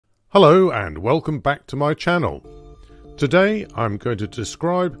Hello and welcome back to my channel. Today I'm going to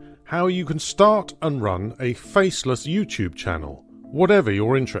describe how you can start and run a faceless YouTube channel, whatever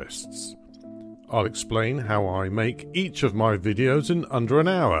your interests. I'll explain how I make each of my videos in under an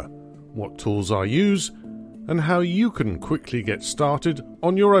hour, what tools I use, and how you can quickly get started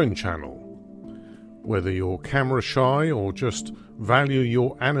on your own channel. Whether you're camera shy or just value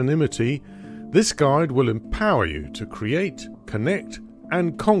your anonymity, this guide will empower you to create, connect,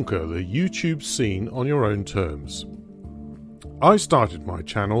 and conquer the YouTube scene on your own terms. I started my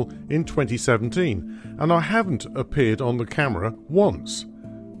channel in 2017 and I haven't appeared on the camera once.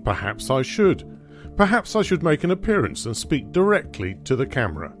 Perhaps I should. Perhaps I should make an appearance and speak directly to the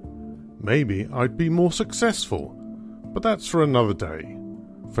camera. Maybe I'd be more successful, but that's for another day.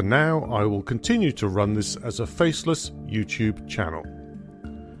 For now, I will continue to run this as a faceless YouTube channel.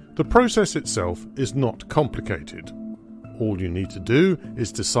 The process itself is not complicated. All you need to do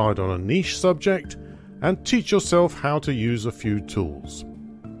is decide on a niche subject and teach yourself how to use a few tools.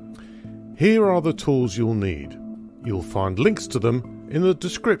 Here are the tools you'll need. You'll find links to them in the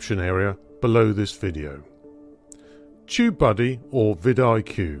description area below this video. TubeBuddy or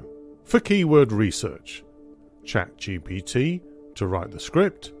VidIQ for keyword research, ChatGPT to write the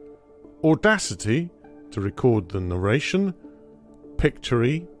script, Audacity to record the narration,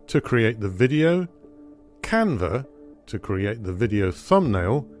 Pictory to create the video, Canva to create the video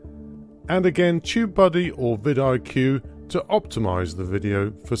thumbnail, and again TubeBuddy or VidIQ to optimize the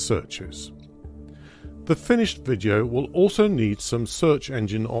video for searches. The finished video will also need some search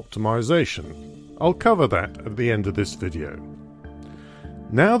engine optimization. I'll cover that at the end of this video.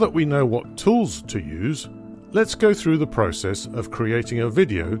 Now that we know what tools to use, let's go through the process of creating a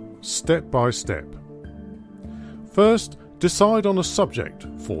video step by step. First, decide on a subject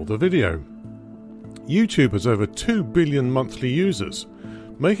for the video. YouTube has over 2 billion monthly users,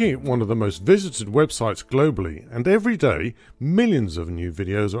 making it one of the most visited websites globally, and every day millions of new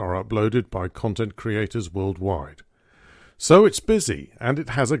videos are uploaded by content creators worldwide. So it's busy and it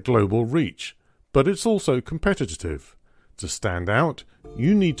has a global reach, but it's also competitive. To stand out,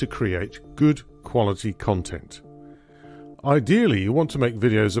 you need to create good quality content. Ideally, you want to make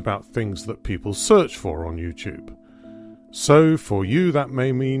videos about things that people search for on YouTube. So for you that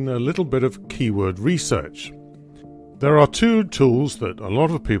may mean a little bit of keyword research. There are two tools that a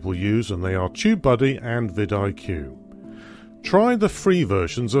lot of people use, and they are TubeBuddy and VidIQ. Try the free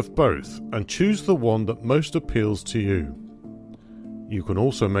versions of both and choose the one that most appeals to you. You can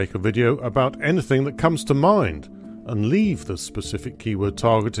also make a video about anything that comes to mind and leave the specific keyword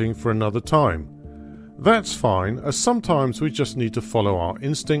targeting for another time. That's fine, as sometimes we just need to follow our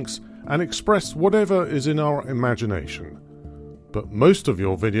instincts and express whatever is in our imagination. But most of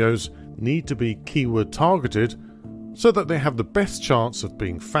your videos need to be keyword targeted so that they have the best chance of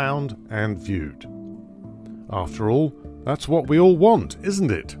being found and viewed. After all, that's what we all want,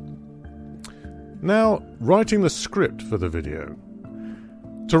 isn't it? Now, writing the script for the video.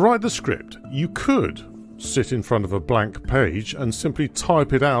 To write the script, you could sit in front of a blank page and simply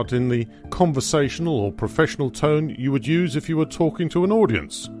type it out in the conversational or professional tone you would use if you were talking to an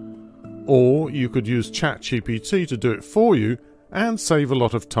audience. Or you could use ChatGPT to do it for you and save a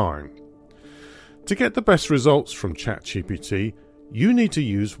lot of time. To get the best results from ChatGPT, you need to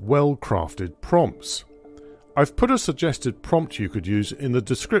use well-crafted prompts. I've put a suggested prompt you could use in the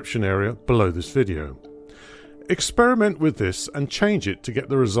description area below this video. Experiment with this and change it to get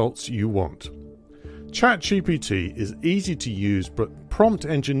the results you want. ChatGPT is easy to use, but prompt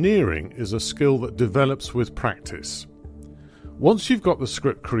engineering is a skill that develops with practice. Once you've got the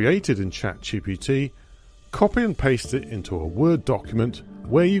script created in ChatGPT, copy and paste it into a Word document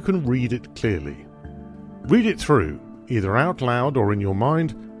where you can read it clearly. Read it through, either out loud or in your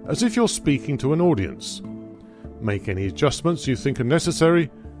mind, as if you're speaking to an audience. Make any adjustments you think are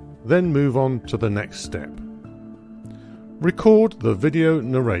necessary, then move on to the next step. Record the video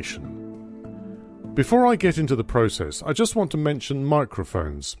narration. Before I get into the process, I just want to mention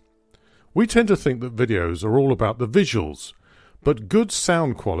microphones. We tend to think that videos are all about the visuals, but good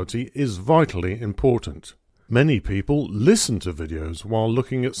sound quality is vitally important. Many people listen to videos while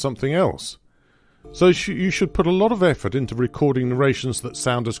looking at something else. So you should put a lot of effort into recording narrations that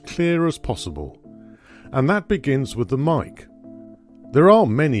sound as clear as possible. And that begins with the mic. There are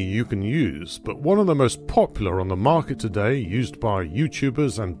many you can use, but one of the most popular on the market today, used by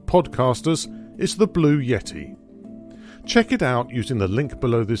YouTubers and podcasters, is the Blue Yeti. Check it out using the link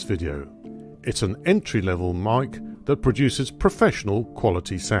below this video. It's an entry-level mic that produces professional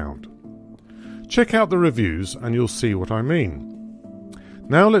quality sound. Check out the reviews and you'll see what I mean.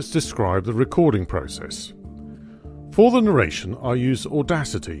 Now let's describe the recording process. For the narration, I use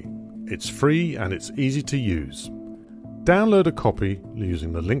Audacity, It's free and it's easy to use. Download a copy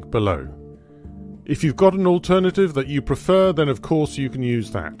using the link below. If you've got an alternative that you prefer, then of course you can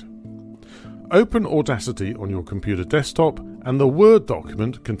use that. Open Audacity on your computer desktop and the Word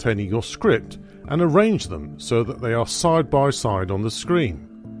document containing your script and arrange them so that they are side by side on the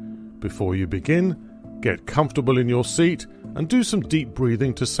screen. Before you begin, get comfortable in your seat and do some deep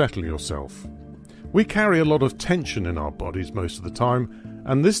breathing to settle yourself. We carry a lot of tension in our bodies most of the time,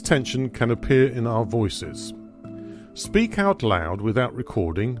 and this tension can appear in our voices. Speak out loud without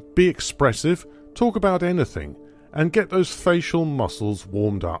recording, be expressive, talk about anything, and get those facial muscles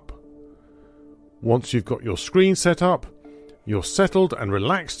warmed up. Once you've got your screen set up, you're settled and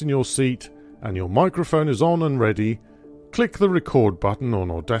relaxed in your seat, and your microphone is on and ready, click the record button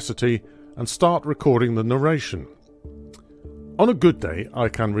on Audacity and start recording the narration. On a good day, I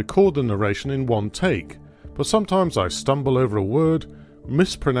can record the narration in one take, but sometimes I stumble over a word,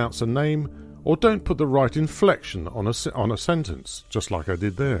 mispronounce a name, or don't put the right inflection on a sentence, just like I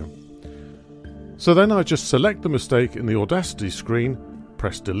did there. So then I just select the mistake in the Audacity screen,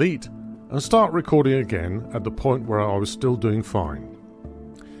 press delete, and start recording again at the point where I was still doing fine.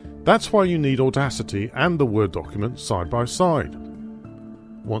 That's why you need Audacity and the Word document side by side.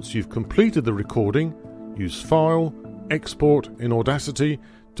 Once you've completed the recording, use File, Export in Audacity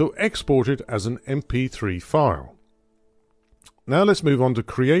to export it as an MP3 file. Now let's move on to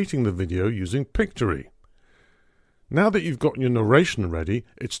creating the video using Pictory. Now that you've got your narration ready,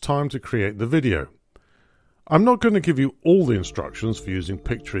 it's time to create the video. I'm not going to give you all the instructions for using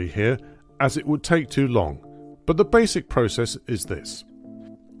Pictory here, as it would take too long, but the basic process is this.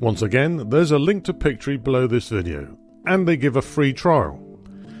 Once again, there's a link to Pictory below this video, and they give a free trial.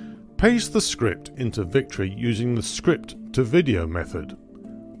 Paste the script into Victory using the script to video method.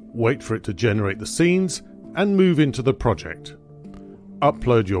 Wait for it to generate the scenes and move into the project.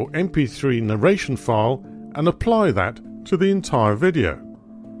 Upload your MP3 narration file and apply that to the entire video.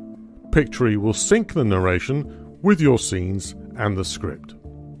 Pictory will sync the narration with your scenes and the script.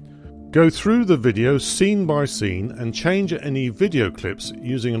 Go through the video scene by scene and change any video clips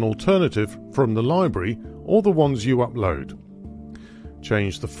using an alternative from the library or the ones you upload.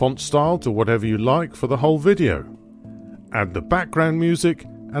 Change the font style to whatever you like for the whole video. Add the background music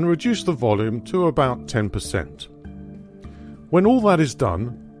and reduce the volume to about 10%. When all that is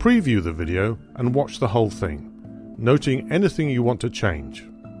done, preview the video and watch the whole thing, noting anything you want to change.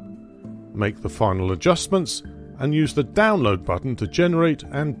 Make the final adjustments and use the download button to generate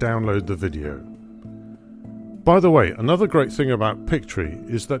and download the video. By the way, another great thing about Pictory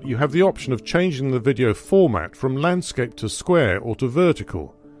is that you have the option of changing the video format from landscape to square or to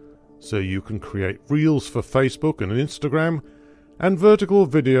vertical, so you can create reels for Facebook and Instagram and vertical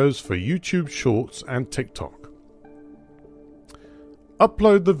videos for YouTube Shorts and TikTok.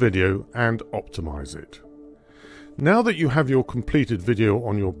 Upload the video and optimize it. Now that you have your completed video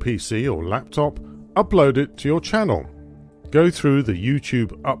on your PC or laptop, upload it to your channel. Go through the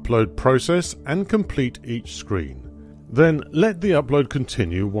YouTube upload process and complete each screen. Then let the upload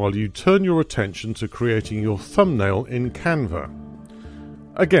continue while you turn your attention to creating your thumbnail in Canva.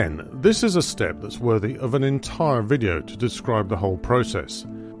 Again, this is a step that's worthy of an entire video to describe the whole process.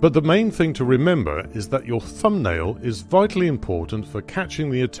 But the main thing to remember is that your thumbnail is vitally important for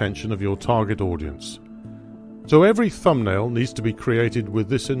catching the attention of your target audience. So every thumbnail needs to be created with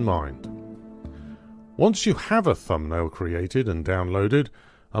this in mind. Once you have a thumbnail created and downloaded,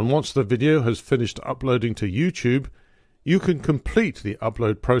 and once the video has finished uploading to YouTube, you can complete the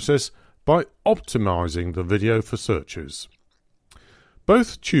upload process by optimizing the video for searches.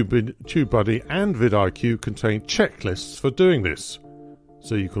 Both TubeBuddy and VidIQ contain checklists for doing this,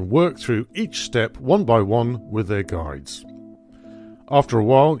 so you can work through each step one by one with their guides. After a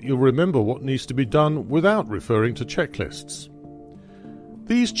while, you'll remember what needs to be done without referring to checklists.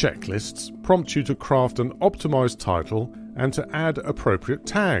 These checklists prompt you to craft an optimized title and to add appropriate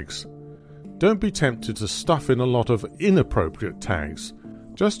tags. Don't be tempted to stuff in a lot of inappropriate tags.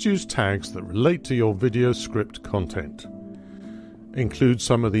 Just use tags that relate to your video script content. Include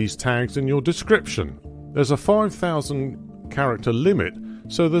some of these tags in your description. There's a 5,000 character limit,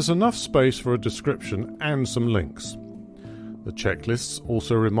 so there's enough space for a description and some links. The checklists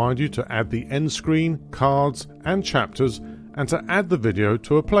also remind you to add the end screen, cards, and chapters, and to add the video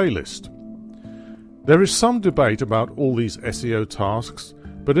to a playlist. There is some debate about all these SEO tasks,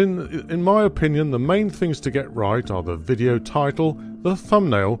 but in my opinion the main things to get right are the video title, the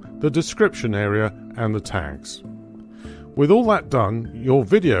thumbnail, the description area, and the tags. With all that done, your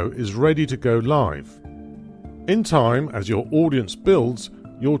video is ready to go live. In time, as your audience builds,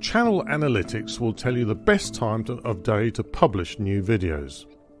 your channel analytics will tell you the best time of day to publish new videos.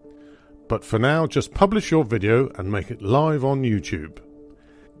 But for now, just publish your video and make it live on YouTube.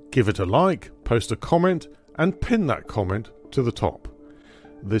 Give it a like, post a comment, and pin that comment to the top.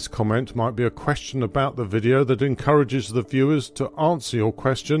 This comment might be a question about the video that encourages the viewers to answer your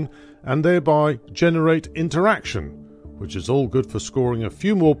question and thereby generate interaction, which is all good for scoring a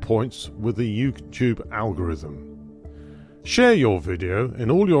few more points with the YouTube algorithm. Share your video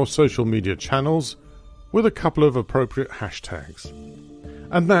in all your social media channels with a couple of appropriate hashtags.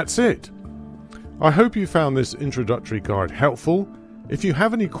 And that's it. I hope you found this introductory guide helpful. If you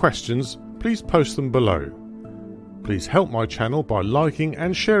have any questions, please post them below. Please help my channel by liking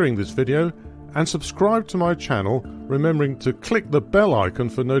and sharing this video, and subscribe to my channel, remembering to click the bell icon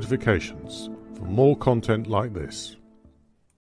for notifications for more content like this.